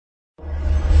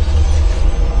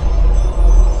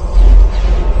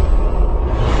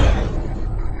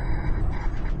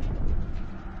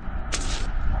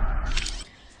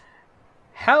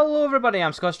everybody,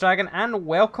 I'm Scotch Dragon and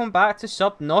welcome back to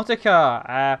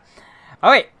Subnautica.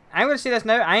 Alright, I'm going to say this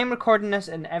now. I am recording this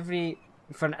for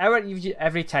an hour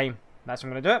every time. That's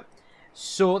when I'm going to do it.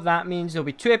 So that means there'll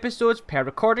be 2 episodes per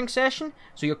recording session.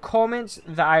 So your comments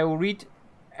that I will read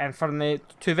and from the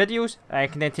 2 videos, I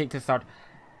can then take to the 3rd.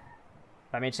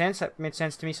 That made sense? That made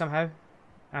sense to me somehow?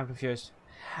 I'm confused.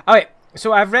 Alright,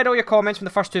 so I've read all your comments from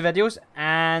the first 2 videos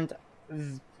and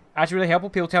actually really helpful.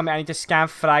 People tell me I need to scan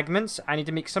fragments. I need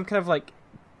to make some kind of like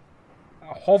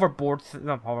a hoverboard,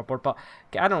 not hoverboard, but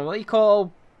I don't know what you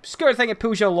call scooter thing that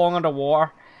pulls you along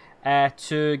underwater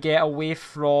to get away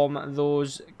from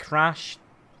those crash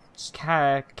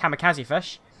kamikaze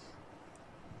fish.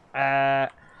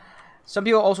 Some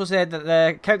people also said that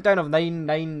the countdown of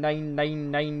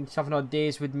 99999 something odd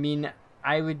days would mean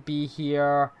I would be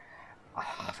here.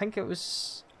 I think it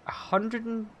was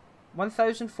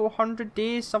 1,400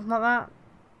 days, something like that.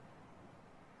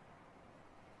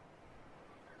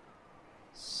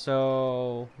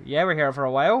 So yeah, we're here for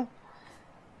a while.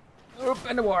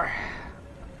 In the water.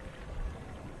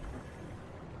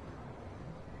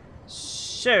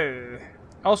 So,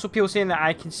 also people saying that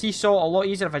I can see salt a lot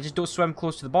easier if I just don't swim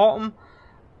close to the bottom.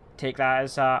 Take that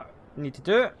as I need to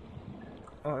do it.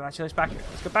 Oh, actually, let's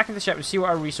go back into the ship and see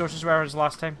what our resources were as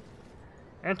last time.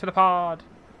 Into the pod.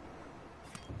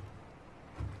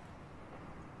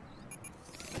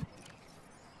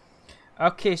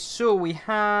 Okay, so we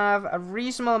have a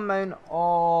reasonable amount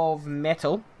of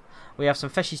metal. We have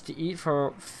some fishies to eat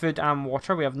for food and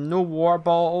water. We have no water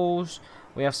bottles.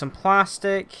 We have some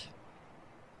plastic.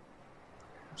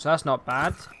 So that's not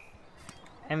bad.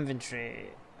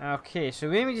 Inventory. Okay, so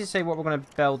we need to decide what we're going to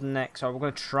build next, or we're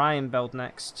going to try and build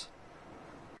next.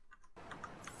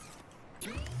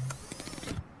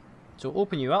 So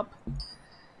open you up.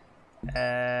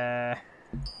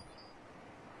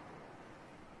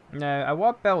 Now, I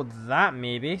want to build that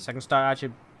maybe, so I can start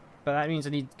actually, but that means I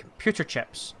need computer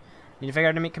chips. I need to figure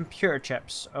out how to make computer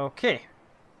chips. Okay.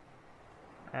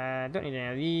 Don't need any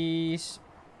of these.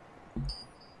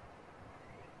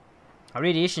 A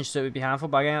radiation suit would be handful,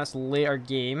 but again, that's later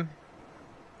game.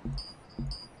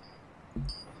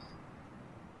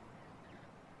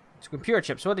 So computer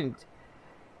chips, what do you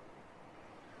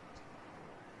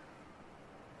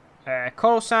need?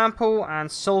 Coral sample and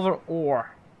silver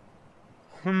ore.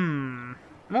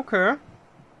 Okay.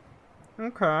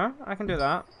 Okay, I can do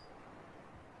that.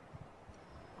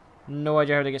 No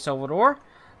idea how to get silver ore.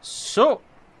 So,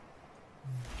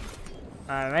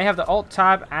 I may have the alt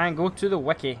tab and go to the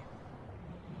wiki.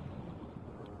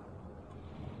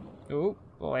 Oh,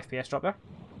 little FPS drop there.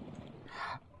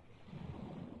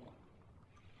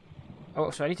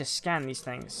 Oh, so I need to scan these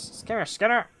things. Scanner,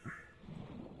 scanner.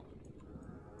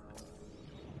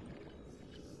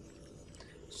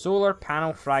 Solar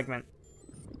panel fragment.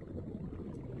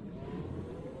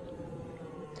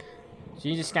 So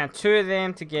you just scan 2 of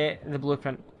them to get the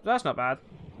blueprint. That's not bad.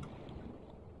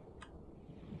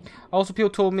 Also, people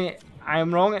told me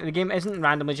I'm wrong. The game isn't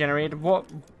randomly generated.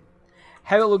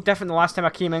 How it looked different the last time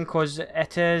I came in, because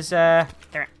it is. Come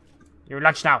here. Your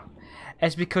lunch now.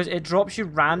 It's because it drops you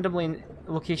randomly in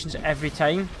locations every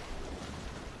time.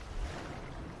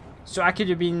 So I could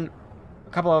have been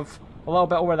a little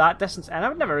bit over that distance, and I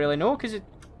would never really know, because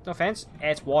no offense,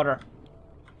 it's water.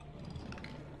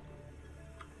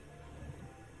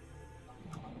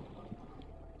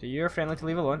 So you're friendly to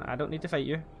leave alone. I don't need to fight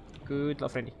you. Good little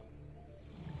friendly.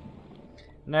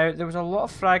 Now, there was a lot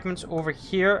of fragments over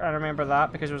here. I remember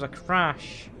that because there was a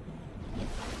crash.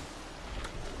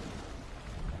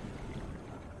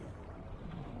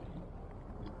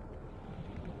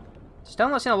 Still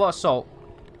not seeing a lot of salt.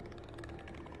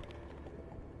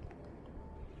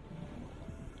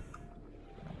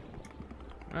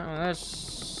 Oh,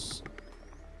 there's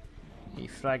a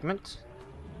fragment.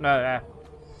 No, a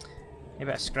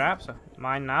bit of scrap, so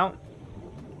mine now.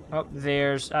 Oh,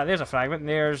 there's a fragment.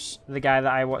 There's the guy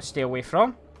that I want to stay away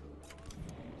from.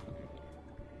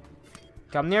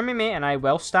 Come near me, mate, and I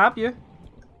will stab you.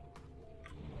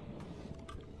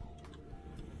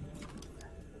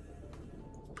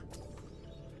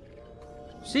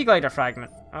 Sea glider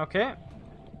fragment. Okay.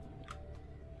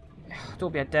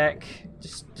 Don't be a dick.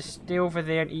 Just stay over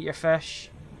there and eat your fish.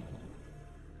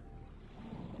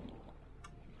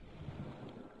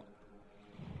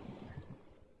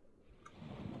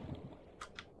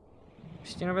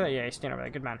 Staying over there? Yeah, he's staying over there.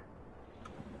 Good man.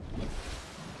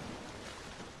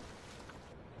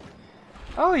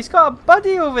 Oh, he's got a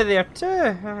buddy over there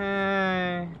too.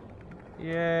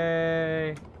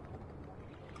 Yay.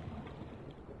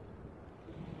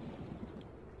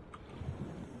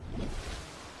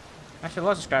 Actually,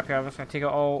 lots of scrap here. I'm just going to take it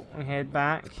all and head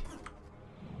back.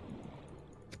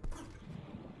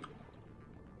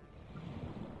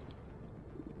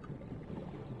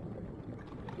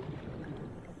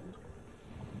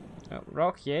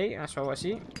 Rock, yay, that's all I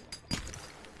see.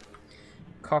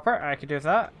 Copper, I could do with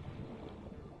that.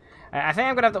 I think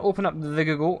I'm going to have to open up the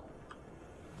Google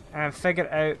and figure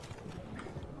out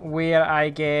where I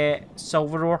get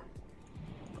silver ore.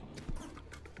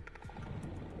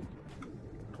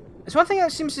 It's one thing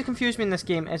that seems to confuse me in this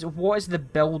game is what is the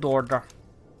build order?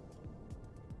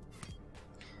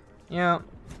 You know,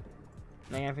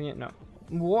 no.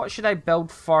 What should I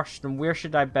build first and where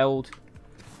should I build?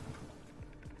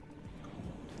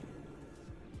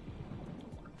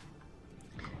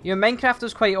 You know, Minecraft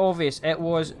was quite obvious. It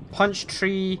was punch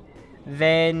tree,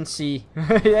 then C.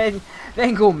 then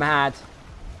go mad.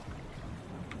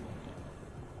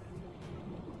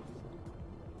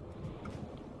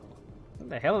 What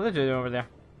the hell are they doing over there?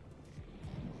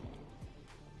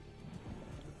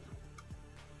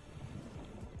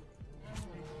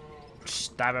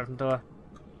 Stab him to the...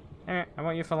 Hey, I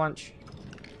want you for lunch.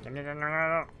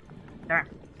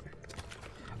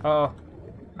 Uh-oh.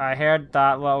 I heard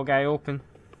that little guy open.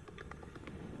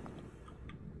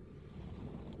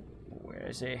 Where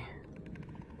is he?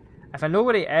 If I know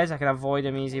where he is, I can avoid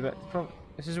him easy, but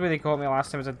this is where they caught me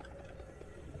last time. Was it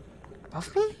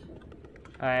above me?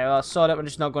 Alright, well, I saw it. We're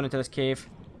just not going into this cave.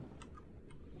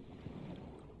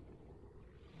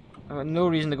 I've got no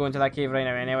reason to go into that cave right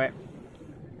now anyway.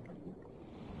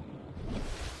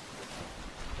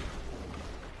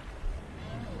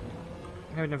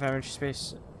 How did inventory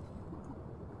space?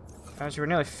 Actually, we're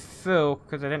nearly full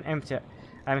because I didn't empty it.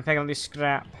 I've been picking up this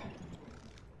scrap.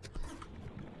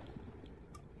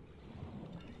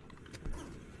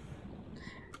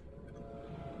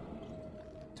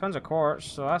 Tons of quartz,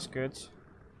 so that's good.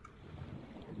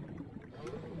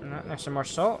 And there's some more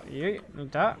salt. You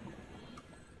need that.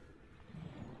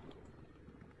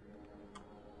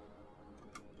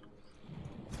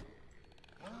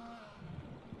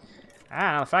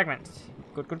 Ah, another fragment.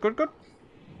 Good, good, good, good.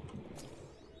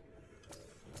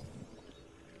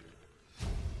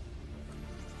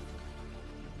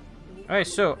 Alright,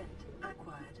 so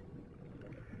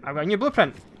I've got a new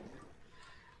blueprint.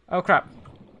 Oh crap.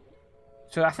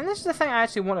 So I think this is the thing I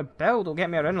actually want to build. It'll get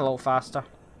me around a little faster.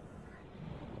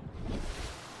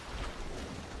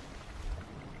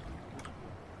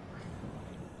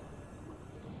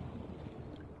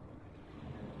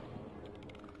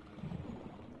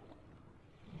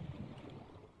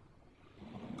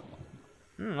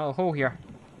 A little hole here.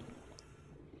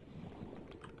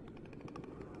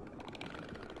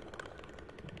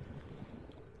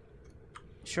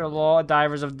 Sure, a lot of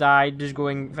divers have died just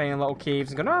going, finding little caves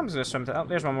and going, oh, I'm just going to swim to it. Oh,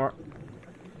 there's one more.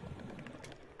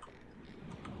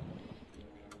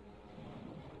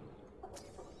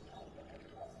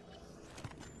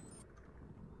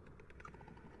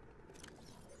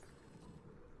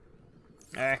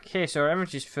 Okay, so our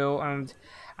inventory's full, and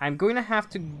I'm going to have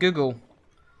to Google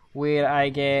where I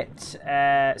get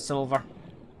silver.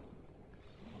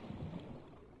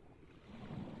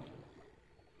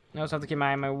 I also have to keep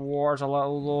my waters a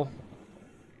little low.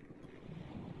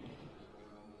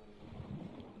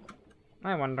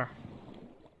 I wonder.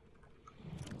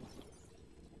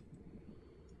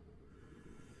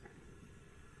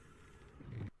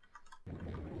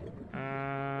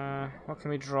 What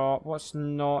can we drop? What's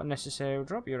not necessary? We'll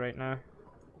drop you right now.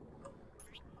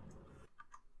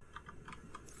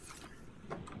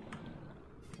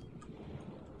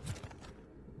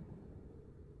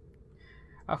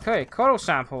 Okay, coral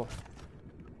sample.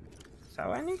 Is that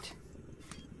what I need?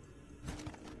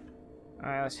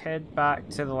 Alright, let's head back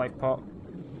to the light pot.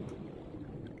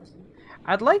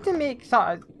 I'd like to make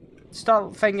start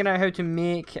figuring out how to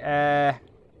make come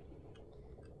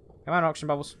on, oxygen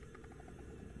bubbles.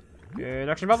 Good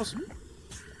oxygen bubbles.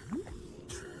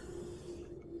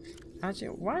 Actually,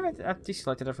 why have I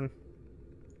deselected everything?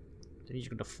 I need to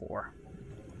go to 4.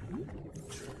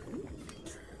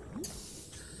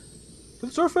 To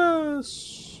the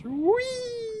surface!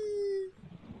 Whee!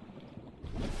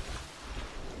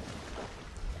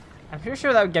 I'm pretty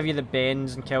sure that would give you the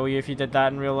bends and kill you if you did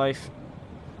that in real life.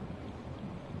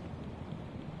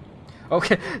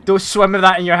 Okay, don't swim with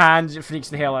that in your hands, it freaks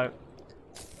the hell out.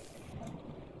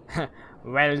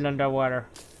 Well underwater.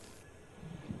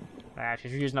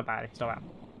 She's using a body, stop that.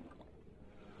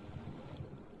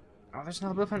 Oh, there's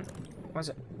another blueprint. What is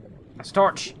it? A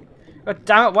torch! Oh,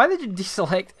 damn it, why did you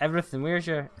deselect everything?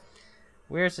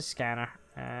 Where's the scanner?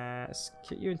 Let's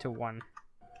get you into 1.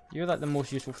 You're like the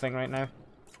most useful thing right now.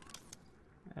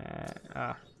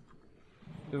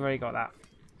 We've already got that.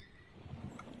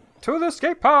 To the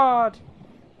escape pod!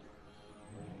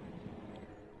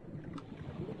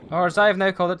 Or as I have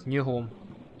now called it, new home.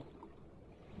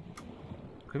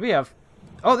 Could we have?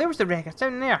 Oh, there was the wreck. It's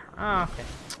down there. Ah, okay.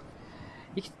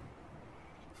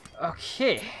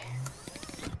 Okay.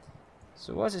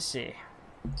 So what does it say?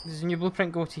 Does the new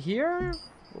blueprint go to here?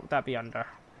 What would that be under?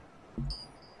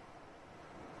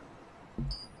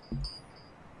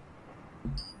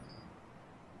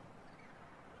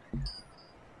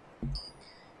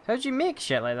 How do you make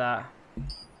shit like that?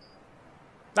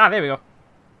 Ah, there we go.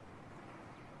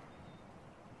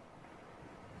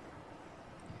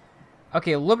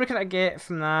 Okay, lubricant I get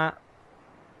from that.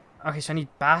 Okay, so I need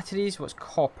batteries. What's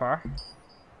copper?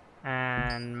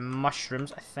 And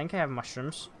mushrooms. I think I have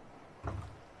mushrooms.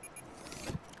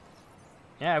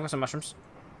 Yeah, I've got some mushrooms.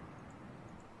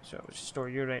 So I'll just store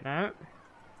you right now.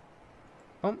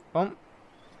 Boom, boom.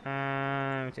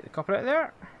 And we take the copper out of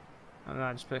there. Oh no,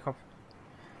 I just put the copper.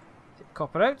 Take the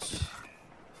copper out.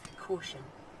 Caution.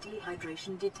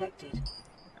 Dehydration detected.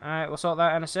 Alright, we'll sort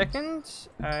that in a second.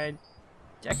 I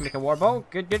can make a water ball.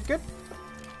 Good, good, good.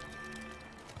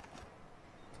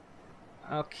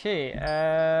 Okay,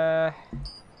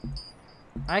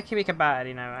 I can make a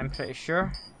battery now, I'm pretty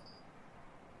sure.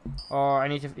 Or I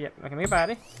need to, yep, I can make a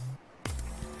battery.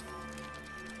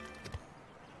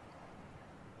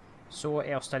 So what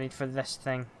else do I need for this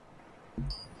thing?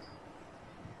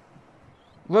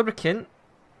 Lubricant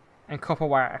and copper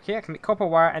wire. Okay, I can make copper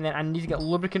wire, and then I need to get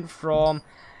lubricant from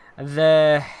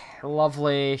the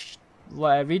lovely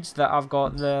reeds that I've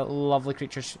got the lovely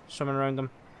creatures swimming around them.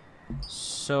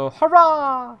 So,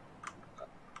 hurrah!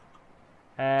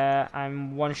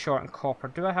 I'm one short on copper.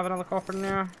 Do I have another copper in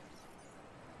there?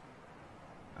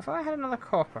 I thought I had another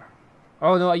copper.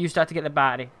 Oh no, I used that to get the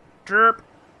battery. Derp.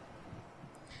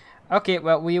 Okay,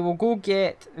 well, we will go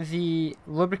get the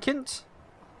lubricant.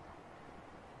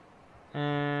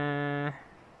 I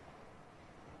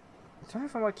don't know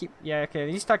if I want to keep... Yeah, okay, I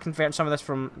need to start converting some of this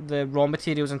from the raw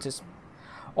materials into...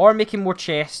 Or making more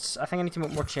chests. I think I need to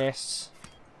make more chests.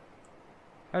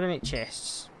 How do I make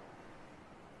chests?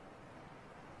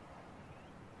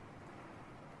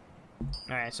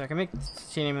 Alright, so I can make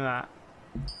titanium of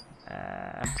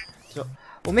that. So,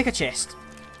 we'll make a chest.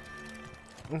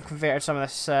 We'll convert some of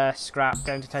this scrap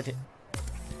down to titanium.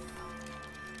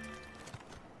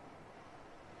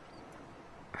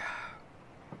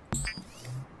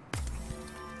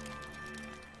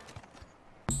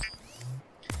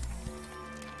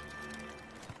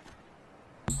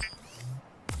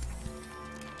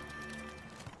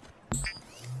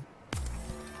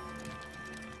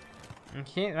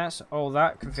 Okay, that's all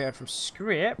that converted from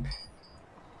scrap.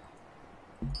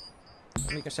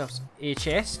 Make ourselves a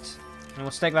chest, and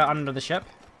we'll stick that under the ship.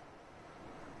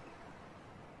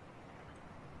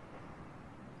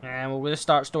 And we'll just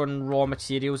start storing raw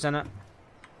materials in it.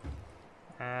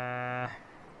 Now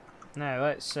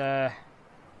let's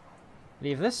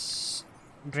leave this.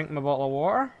 Drink my bottle of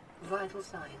water. Vital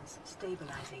signs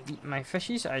stabilizing. Eat my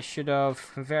fishies. I should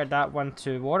have converted that one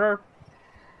to water.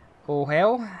 Oh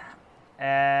hell.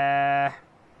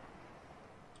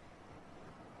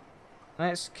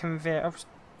 Let's convert. Oops.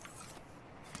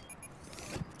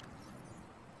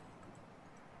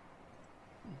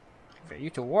 Convert you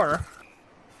to water.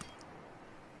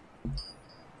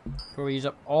 Before we use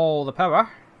up all the power.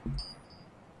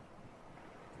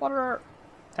 Water.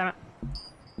 Damn it.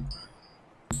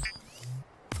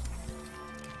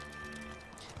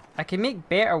 I can make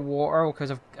better water because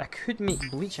I could make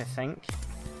bleach, I think.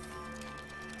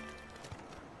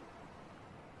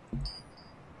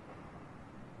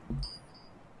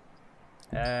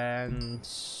 And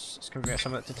let's convert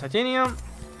some of it to titanium.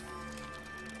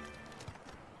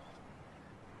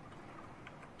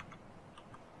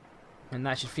 And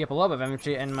that should free up a lot of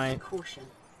inventory in my... Caution.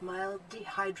 Mild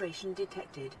dehydration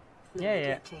detected.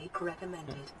 Yeah. Intake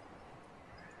recommended.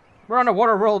 We're on a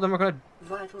water world and we're gonna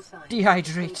Vital signs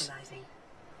dehydrate. stabilizing.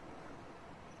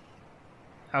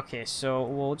 Okay, so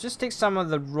we'll just take some of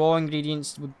the raw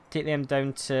ingredients, we'll take them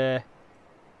down to...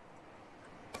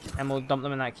 And we'll dump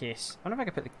them in that case. I wonder if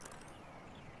I could put the...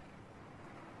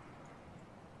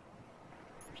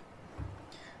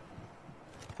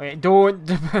 Wait, don't...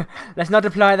 Let's not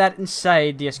apply that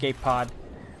inside the escape pod.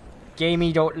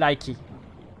 Gamey don't like it.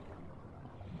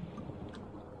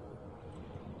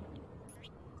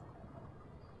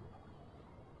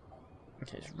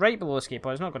 Okay, it's right below the escape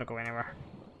pod. It's not going to go anywhere.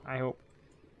 I hope.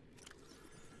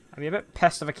 I'd be a bit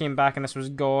pissed if I came back and this was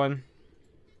gone.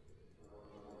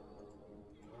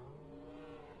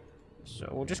 So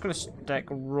we're just going to stick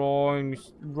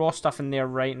raw stuff in there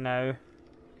right now.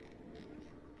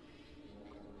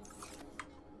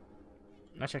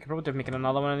 Actually, I could probably do making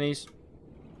another one of these.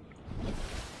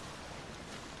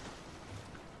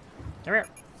 Come here.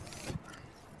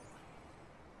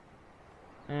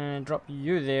 And drop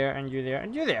you there, and you there,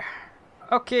 and you there.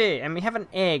 Okay, and we have an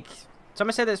egg.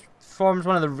 Somebody said it forms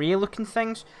one of the ray looking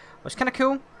things. It's kind of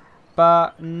cool,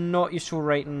 but not useful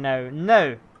right now.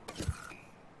 Now,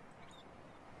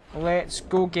 let's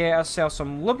go get ourselves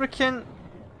some lubricant,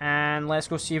 and let's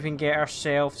go see if we can get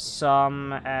ourselves some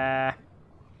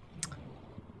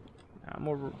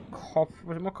more copper.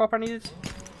 Was it more copper needed?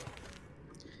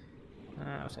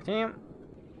 What's titanium?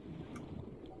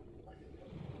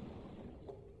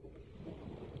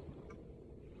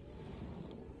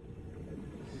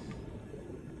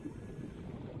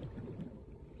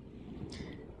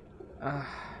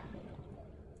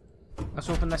 Let's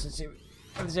open this and see if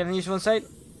there's anything useful inside.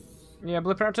 Yeah,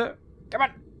 blueprint or two. Come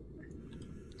on!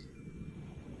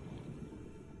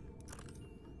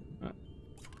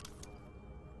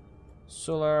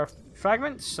 Solar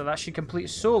fragments, so that should complete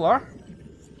solar.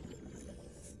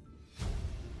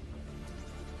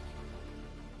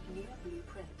 New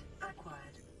blueprint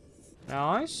acquired.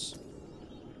 Nice.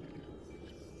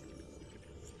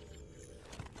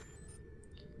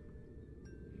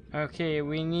 Okay,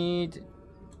 we need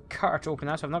cutter to open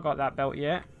that, so I've not got that built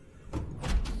yet.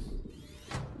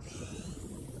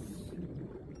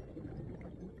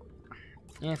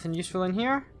 Anything useful in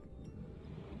here?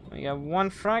 We got one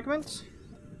fragment.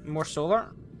 More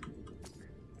solar.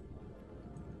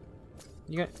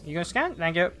 You gonna scan?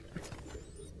 Thank you.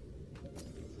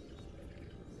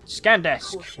 Scan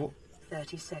desk. Caution.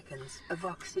 30 seconds of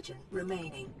oxygen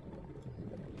remaining.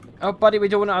 Oh, buddy, I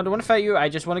don't want to fight you. I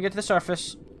just want to get to the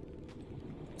surface.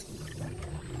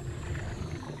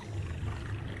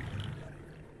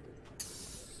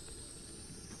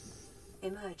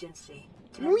 Emergency.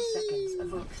 10 seconds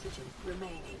of oxygen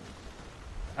remaining.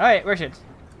 Alright, where's it?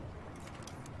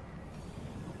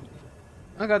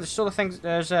 Oh god, there's solar things.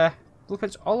 There's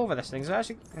blueprints all over this thing. Is that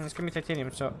actually? And it's gonna be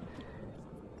titanium, so.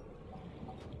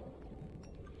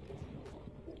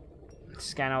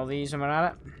 Scan all these when we're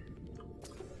at it.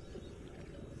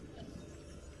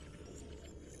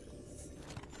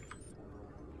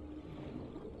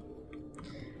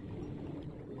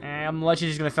 I'm literally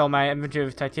just gonna fill my inventory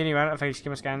with titanium out if I just keep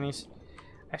on scanning these.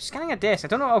 I'm scanning a desk. I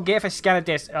don't know what I'll get if I scan a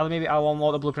desk. Or maybe I'll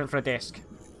unlock the blueprint for a desk.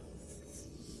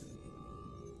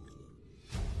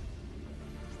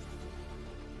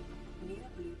 New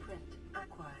blueprint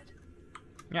acquired.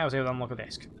 Yeah, I was able to unlock a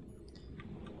desk.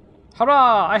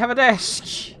 Hurrah! I have a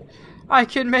desk! I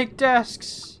can make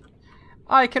desks!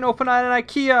 I can open an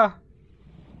IKEA!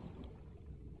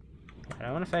 I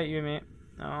don't want to fight you, mate.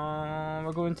 Oh,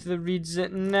 we're going to the reeds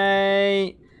at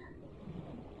night.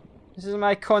 This is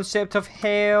my concept of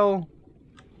hell.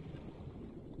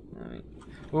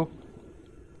 Oh.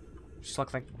 Slug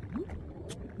thing.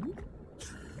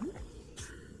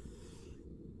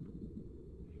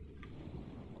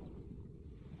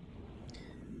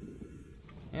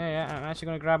 Yeah, I'm actually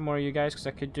going to grab more of you guys because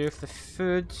I could do with the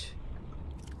food.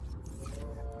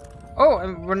 Oh,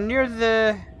 and we're near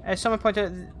the... someone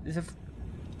pointed out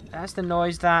that's the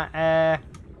noise that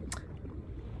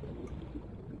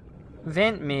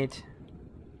vent made.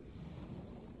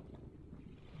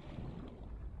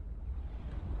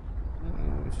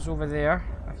 It's over there.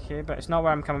 Okay, but it's not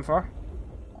where I'm coming for.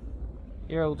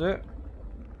 Here, I'll do it.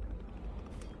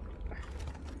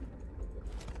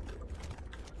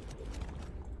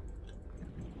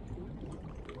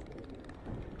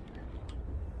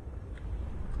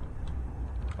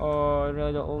 Oh, I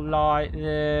really don't like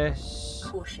this.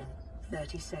 Caution.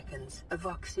 30 seconds of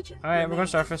oxygen. Alright, we're going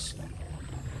to surface.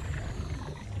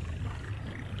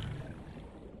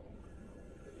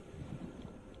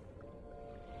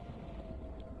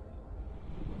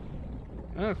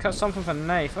 Oh, cut something with a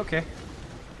knife. Okay.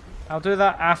 I'll do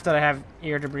that after I have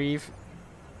air to breathe.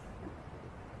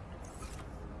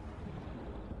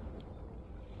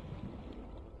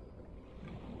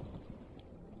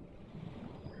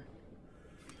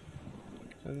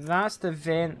 So that's the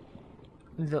vent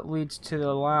that leads to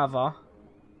the lava.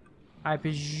 I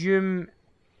presume...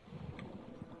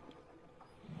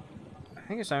 I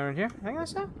think it's around here. I think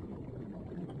that's it.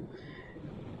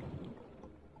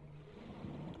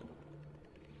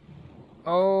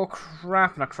 Oh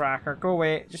crap, and a cracker. Go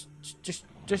away.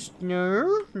 Just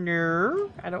no.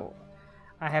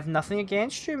 I have nothing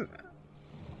against you.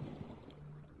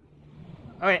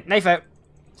 Okay, knife out.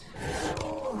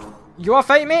 You wanna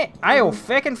fight me? I'll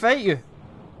fucking fight you.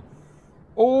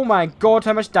 Oh my god,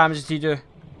 how much damage did he do?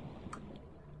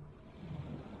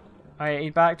 Alright,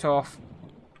 he backed off.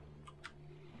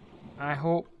 I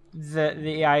hope that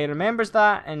the AI remembers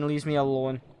that and leaves me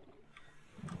alone.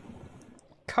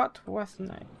 Cut with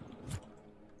knife.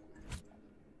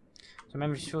 So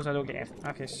memory shows I don't get it.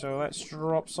 Okay, so let's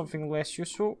drop something less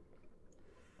useful.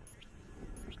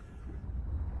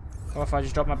 Oh, if I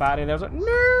just dropped my battery there, I was like, no,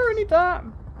 I need that.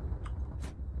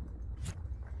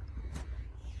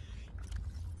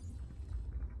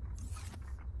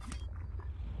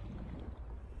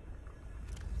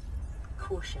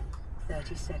 Caution.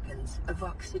 30 seconds of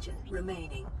oxygen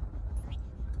remaining.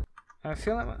 I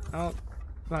feel like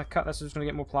when I cut this, I'm just going to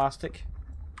get more plastic.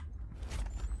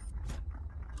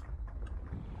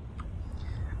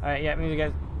 Alright, yeah, maybe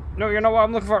get. No, you're not what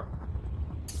I'm looking for.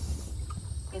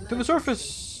 To the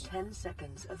surface. 10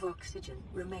 seconds of oxygen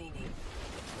remaining.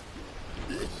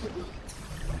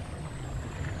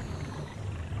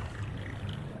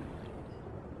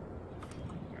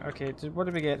 Okay, what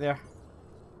did we get there?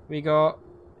 We got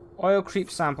oil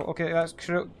creep sample. Okay, that's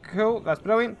cool. That's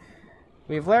brilliant.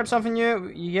 We've learned something new.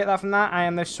 You get that from that. I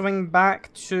am now swinging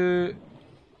back to.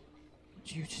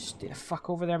 You just stay the fuck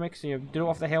over there, mate. So you do it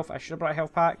off the health. I should have brought a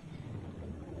health pack.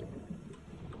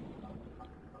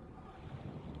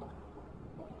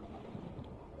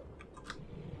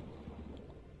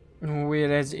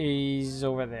 Where is he's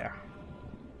over there?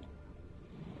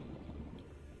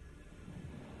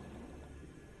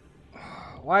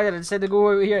 Why did I decide to go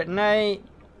over here at night?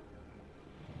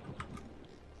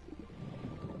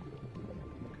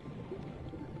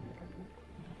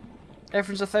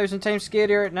 Everything's 1,000 times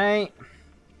scarier at night.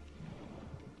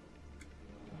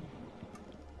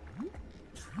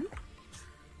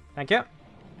 Thank you.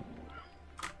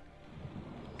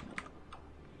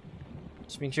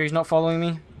 Just making sure he's not following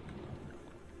me.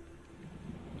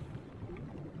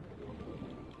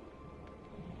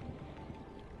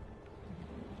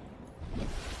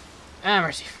 Ah,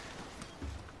 mercy.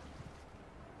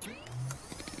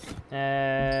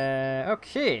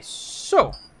 Okay,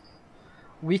 so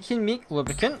we can make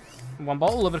lubricant. 1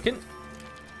 bottle of lubricant.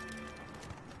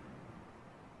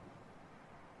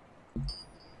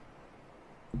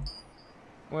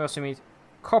 What else do we need?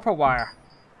 Copper wire.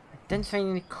 I didn't find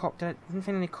any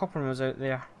copper ones out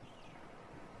there.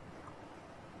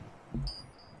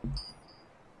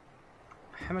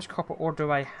 How much copper ore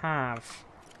do I have?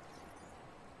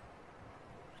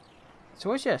 So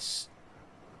what's this?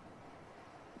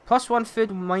 +1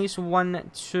 food,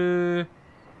 -1 to...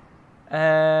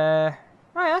 Alright,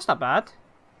 that's not bad.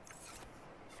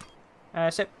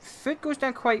 Except food goes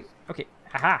down quite... Okay,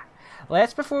 aha.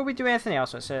 Let's, before we do anything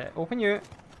else, let's open you.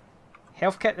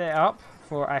 Health kit that up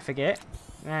before I forget.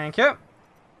 Thank you.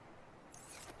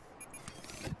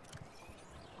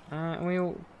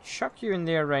 We'll chuck you in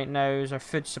there right now as our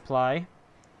food supply. I'm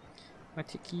going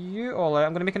to take you all out.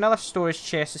 I'm going to make another storage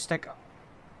chest to stick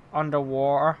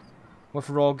underwater with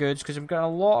raw goods, because I've got a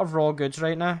lot of raw goods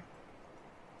right now.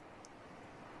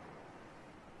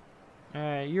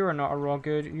 You are not a raw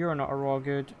good. You are not a raw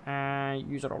good. You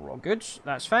are all raw goods.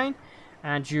 That's fine.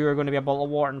 And you are going to be a bottle of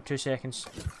water in 2 seconds.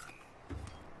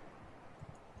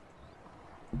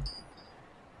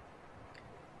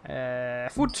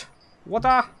 Food,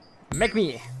 water, make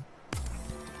me.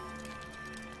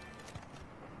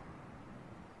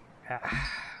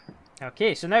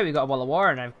 Okay, so now we've got a bottle of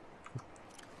water now.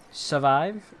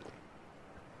 Survive.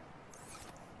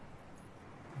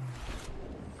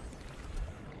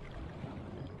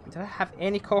 Did I have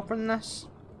any copper in this?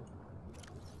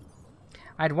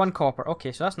 I had 1 copper.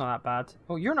 Okay, so that's not that bad.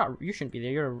 Oh, you're not. You shouldn't be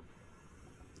there. You're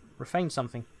refined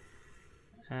something.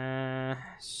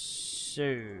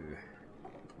 So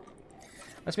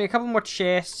let's make a couple more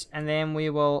chests, and then we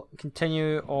will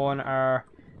continue on our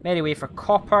merry way for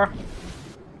copper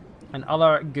and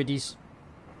other goodies.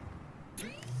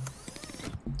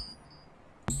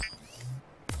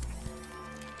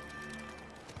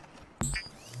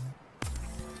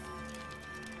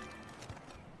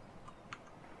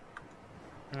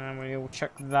 And we will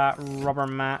chuck that rubber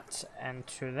mat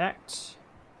into that.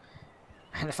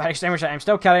 And the fire extinguisher I'm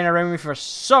still carrying around with me for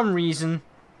some reason.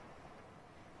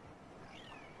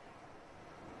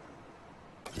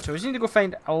 So we just need to go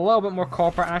find a little bit more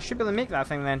copper, and I should be able to make that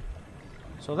thing then.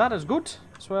 So that is good.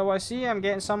 That's what I want to see. I'm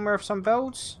getting somewhere with some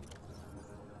builds.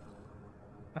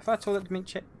 I thought I told it to make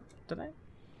chip. Did I?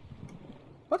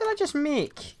 What did I just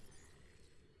make?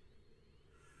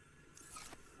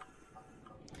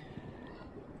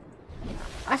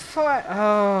 I thought...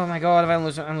 Oh my god, I'm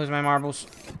losing my marbles.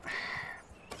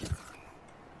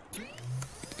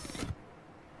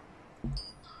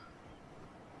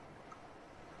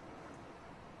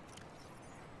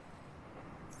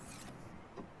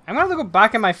 I'm gonna have to go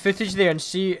back in my footage there and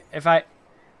see if I'm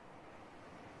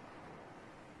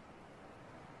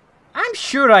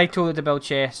sure I told it to build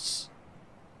chests.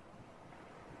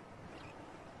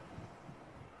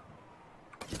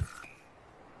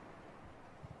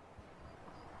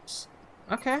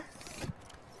 Okay.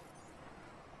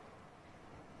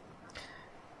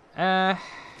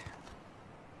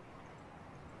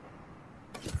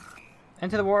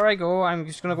 Into the water I go. I'm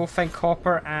just gonna go find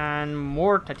copper and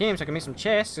more titanium so I can make some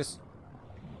chests. 'Cause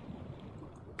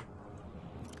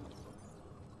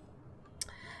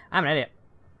I'm an idiot.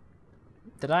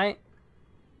 Did I?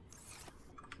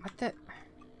 What the?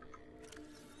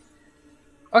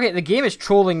 Okay, the game is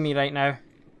trolling me right now.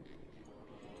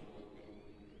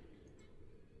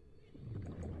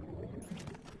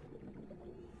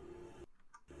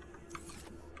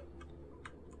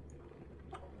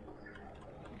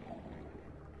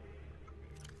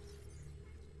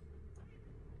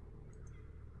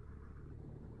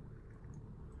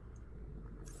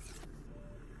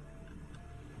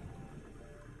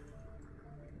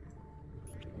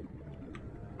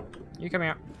 You come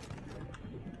here.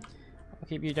 I'll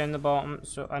keep you down the bottom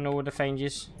so I know where to find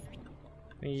you.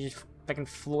 You're just fucking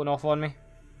floating off on me.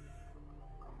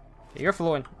 Yeah, you're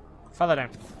floating. Further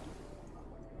down.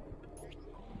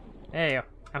 There you go.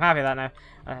 I'm happy with that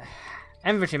now.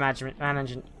 Inventory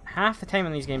management. Half the time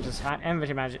in these games is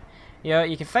inventory management. Yeah,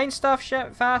 you can find stuff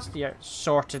shit fast. You're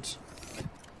sorted.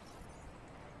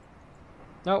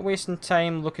 Not wasting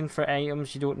time looking for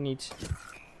items you don't need.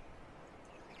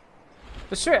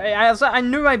 But sorry, I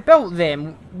knew I built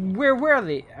them. Where were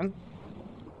they? I'm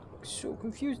so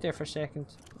confused there for a second.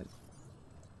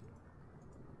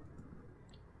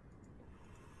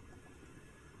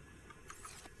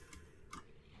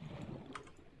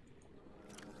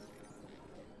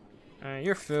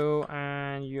 You're full,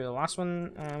 and you're the last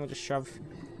one. And we'll just shove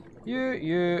you,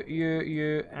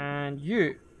 and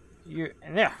you,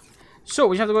 and there. So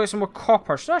we just have to go get some more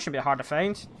copper. So that should be hard to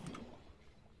find.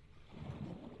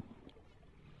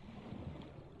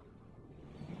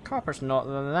 Copper's not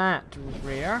that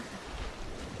rare.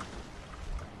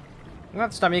 I'm gonna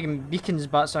have to start making beacons,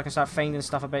 but so I can start finding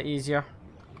stuff a bit easier.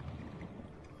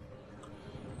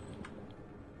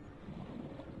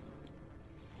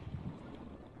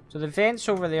 So the vent's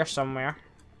over there somewhere.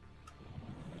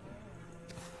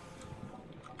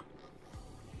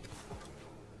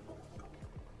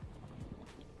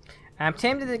 I'm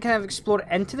tempted to kind of explore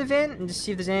into the vent and just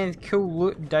see if there's any cool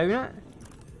loot down it.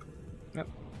 Yep.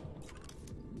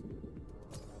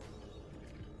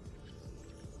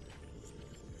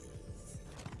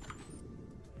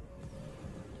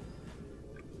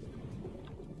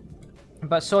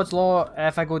 But Sod's Law,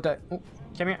 if I go down... Oh,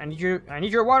 come here, I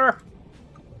need your water!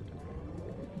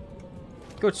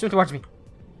 Good, swim towards me.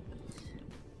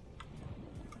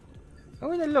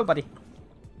 Oh, hello, buddy.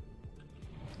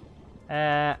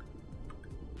 Yeah,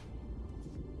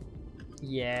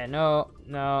 no.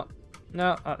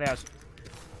 Oh, there's...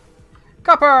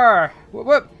 Copper! Whoop,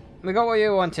 whoop! We got what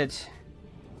you wanted.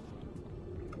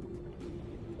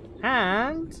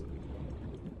 And...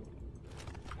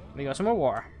 we got some more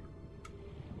water.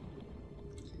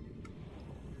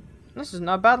 This is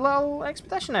not a bad little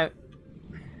expedition out.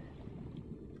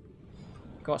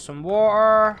 Got some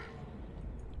water.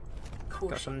 Caution.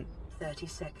 Got some... 30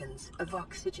 seconds of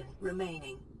oxygen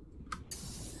remaining.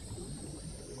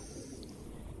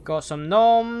 Got some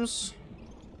gnomes.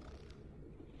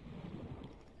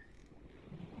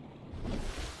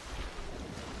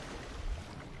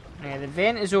 Yeah, the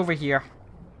vent is over here.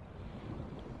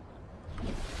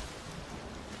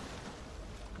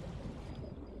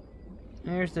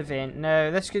 There's the vent.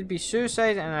 Now, this could be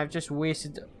suicide, and I've just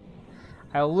wasted...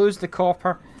 I'll lose the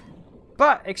copper.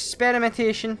 But,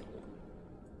 experimentation.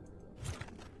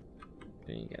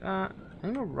 Did you get that? I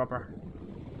need more rubber.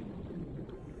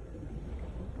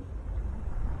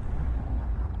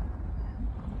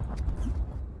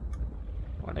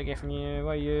 What did I get from you?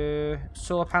 What are you?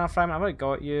 Solar panel fragment? I've already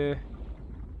got you.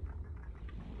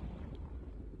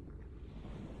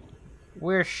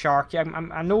 Where's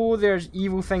Sharky? I know there's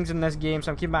evil things in this game,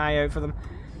 so I'm keeping my eye out for them.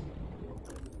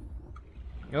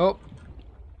 Oh.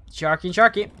 Sharky and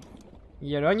Sharky.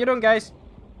 You're on your own, guys.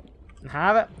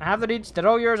 Have it. I have the reeds. They're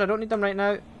all yours. I don't need them right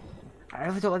now. I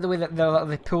really don't like the way that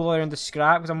they pull around the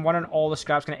scrap, because I'm wondering all the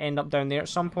scrap's going to end up down there at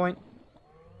some point.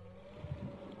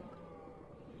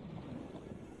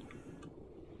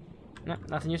 No,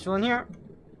 nothing useful in here.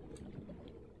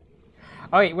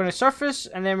 Alright, we're going to surface,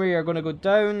 and then we are going to go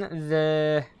down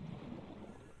the...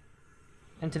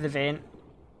 into the vent.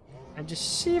 And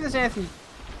just see if there's anything...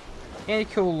 any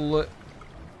cool loot.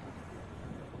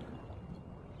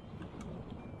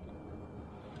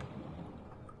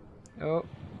 Oh.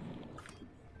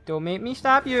 Don't make me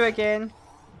stab you again.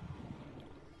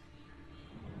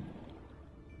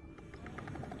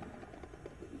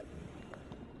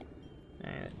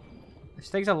 This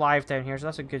thing's alive down here, so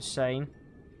that's a good sign.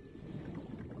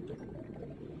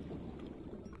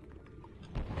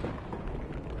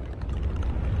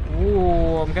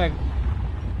 I'm gonna...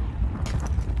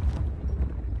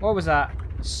 What was that?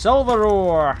 Silver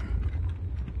ore!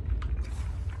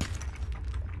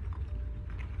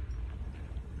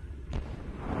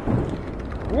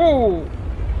 Whoa!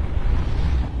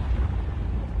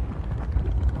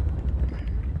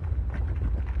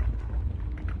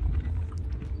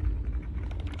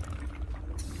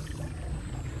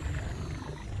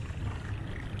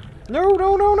 No,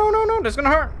 no, no, no, no, no, that's gonna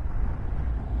hurt.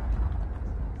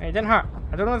 Hey, it didn't hurt.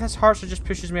 I don't know if this hurts or just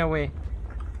pushes me away.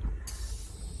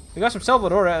 We got some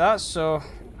silver ore out of that, so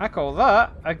I call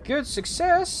that a good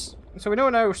success. So we know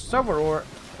now silver ore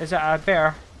is at a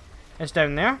bear. It's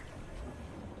down there.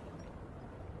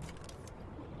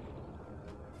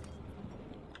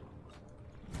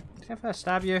 If I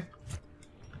stab you.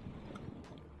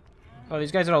 Oh,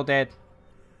 these guys are all dead.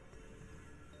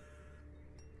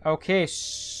 Okay,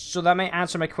 so that might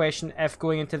answer my question if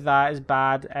going into that is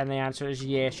bad, and the answer is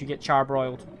yes, you get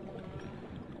charbroiled.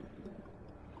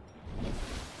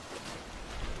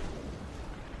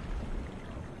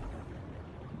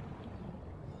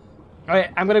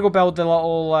 Alright, I'm gonna go build the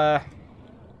little, I'm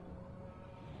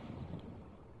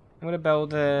gonna build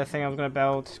the thing I was gonna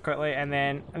build quickly, and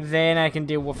then I can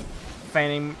deal with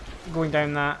finding, going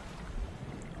down that.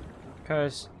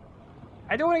 Because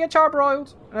I don't want to get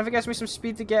charbroiled, and if it gives me some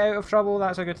speed to get out of trouble,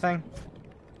 that's a good thing.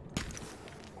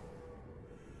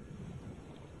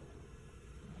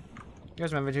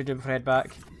 Here's my inventory doing before I head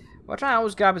back. Well, I try to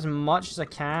always grab as much as I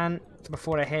can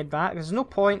before I head back. There's no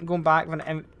point going back with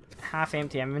an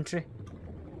half-empty inventory.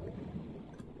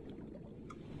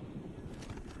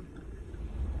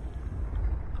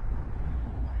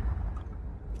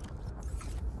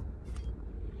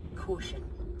 Caution.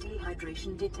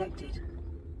 Dehydration detected.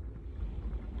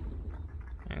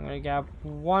 I'm gonna grab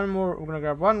one more. We're gonna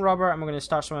grab one rubber, and we're gonna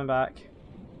start swimming back.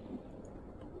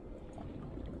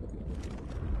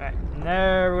 Right,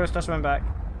 now we're gonna start swimming back.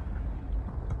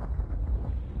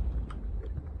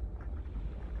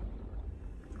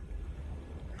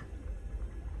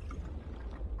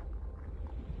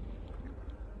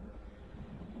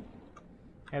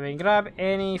 And we can grab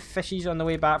any fishies on the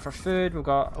way back for food. We've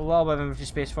got a little bit of inventory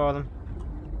space for them.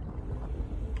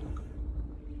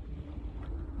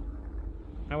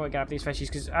 I want to grab these fishies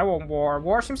because I want water.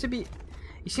 Water seems to be...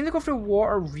 You seem to go through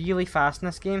water really fast in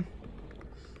this game.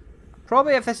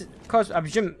 Probably if this is... Because I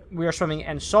presume we are swimming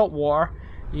in salt water.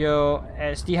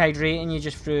 It's dehydrating you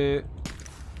just through...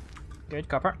 Good,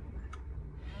 copper.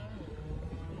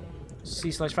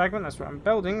 Sea slash fragment, that's what I'm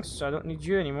building, so I don't need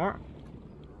you anymore.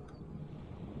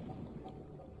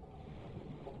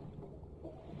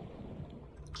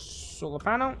 Solar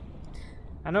panel.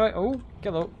 I know it. Oh,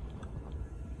 hello.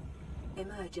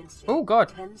 Emergency. Oh god.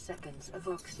 10 seconds of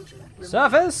oxygen.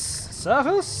 Surface!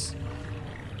 Surface!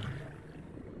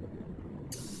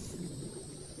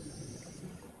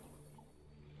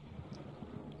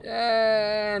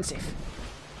 And safe.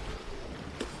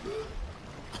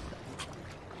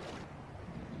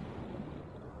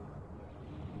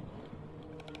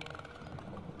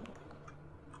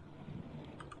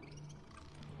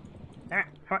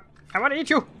 I want to eat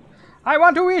you! I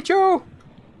want to eat you!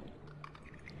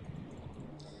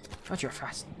 Not your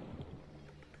fast.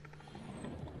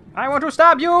 I want to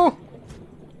stab you!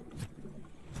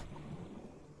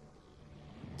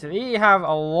 Do they have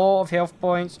a lot of health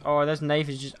points, or this knife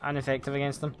is just ineffective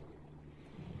against them?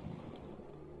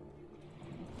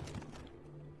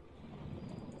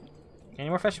 Any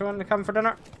more fish want to come for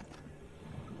dinner?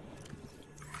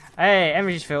 Hey,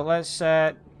 energy's full.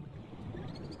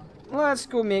 Let's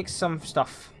go make some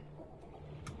stuff.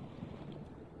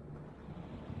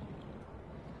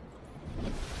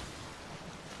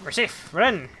 We're safe. We're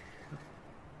in.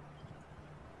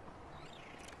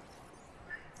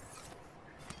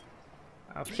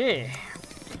 Okay.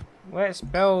 Let's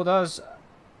build us...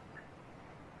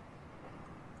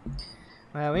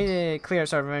 Well, we need to clear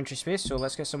out our inventory space, so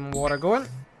let's get some water going.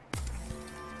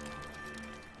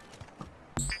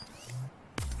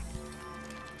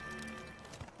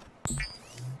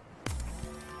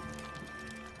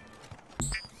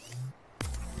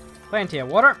 Plenty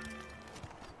of water.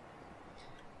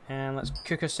 And let's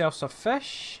cook ourselves some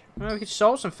fish. Well, we could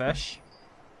salt some fish.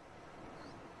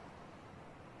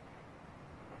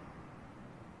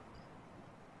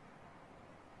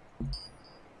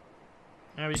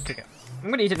 And we just cook it. I'm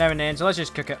going to eat it now and then, so let's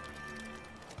just cook it.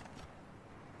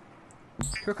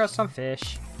 Cook us some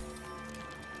fish.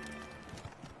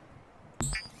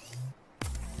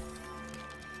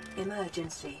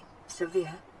 Emergency.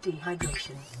 Severe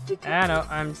dehydration detected. I know,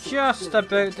 I'm just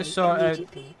about to sort out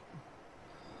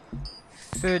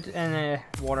food and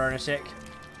water in a sec.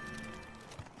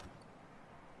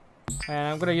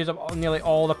 And I'm going to use up nearly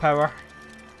all the power.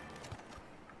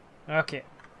 Okay.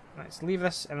 Let's leave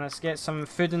this and let's get some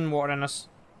food and water in us.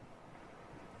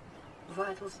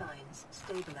 Vital signs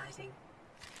stabilizing.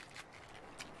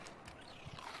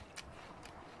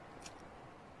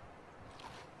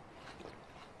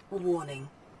 Warning.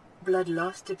 Blood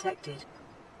loss detected.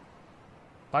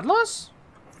 Blood loss?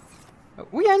 Are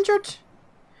we injured?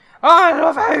 Oh, I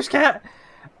love a house cat!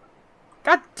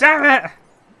 God damn it!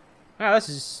 Well, this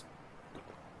is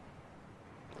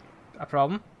a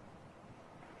problem.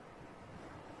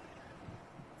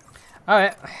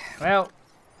 Alright, well,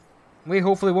 we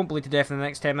hopefully won't bleed to death in the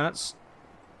next 10 minutes.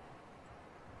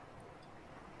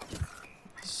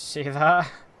 Save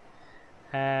that.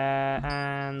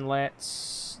 And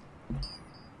let's...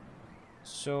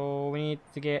 So, we need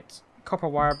to get copper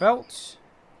wire built.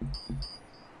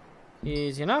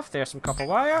 Easy enough, there's some copper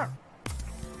wire.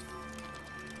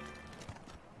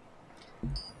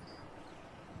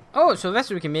 Oh, so this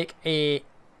we can make a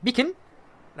beacon.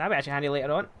 That'll be actually handy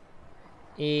later on.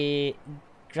 A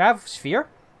grav sphere.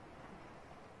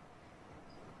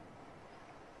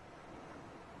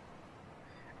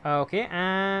 Okay,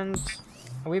 and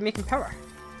are we making power?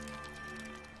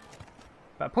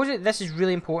 But I suppose this is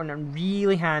really important and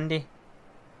really handy.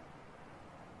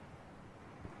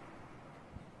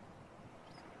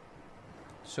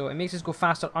 So it makes us go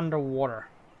faster underwater.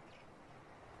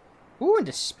 Ooh, and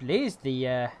displays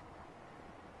the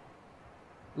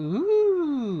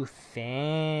ooh,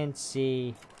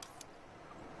 fancy.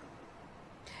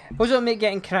 Suppose it'll make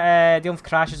getting dealing with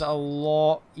crashes a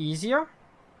lot easier.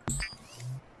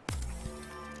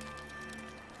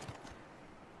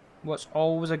 What's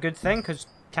always a good thing, because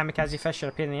kamikaze fish are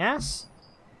a pain in the ass.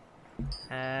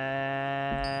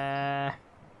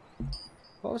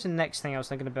 What was the next thing I was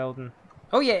thinking of building?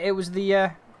 Oh yeah, it was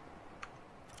the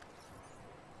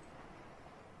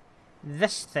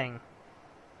this thing.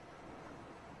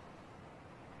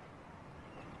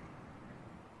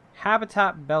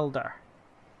 Habitat builder.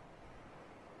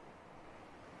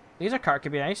 Laser cart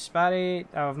could be nice. Barry,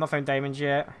 oh, I've not found diamonds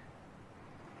yet.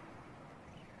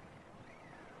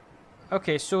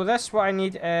 Okay, so this, what I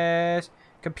need is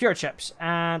computer chips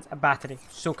and a battery.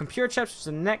 So computer chips is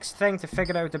the next thing to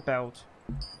figure out to build.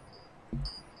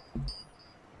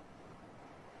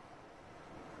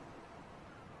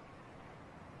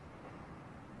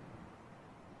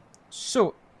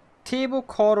 So, table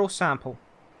coral sample.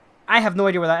 I have no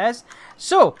idea where that is.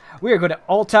 So, we are going to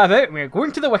alt tab out and we are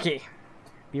going to the wiki.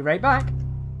 Be right back.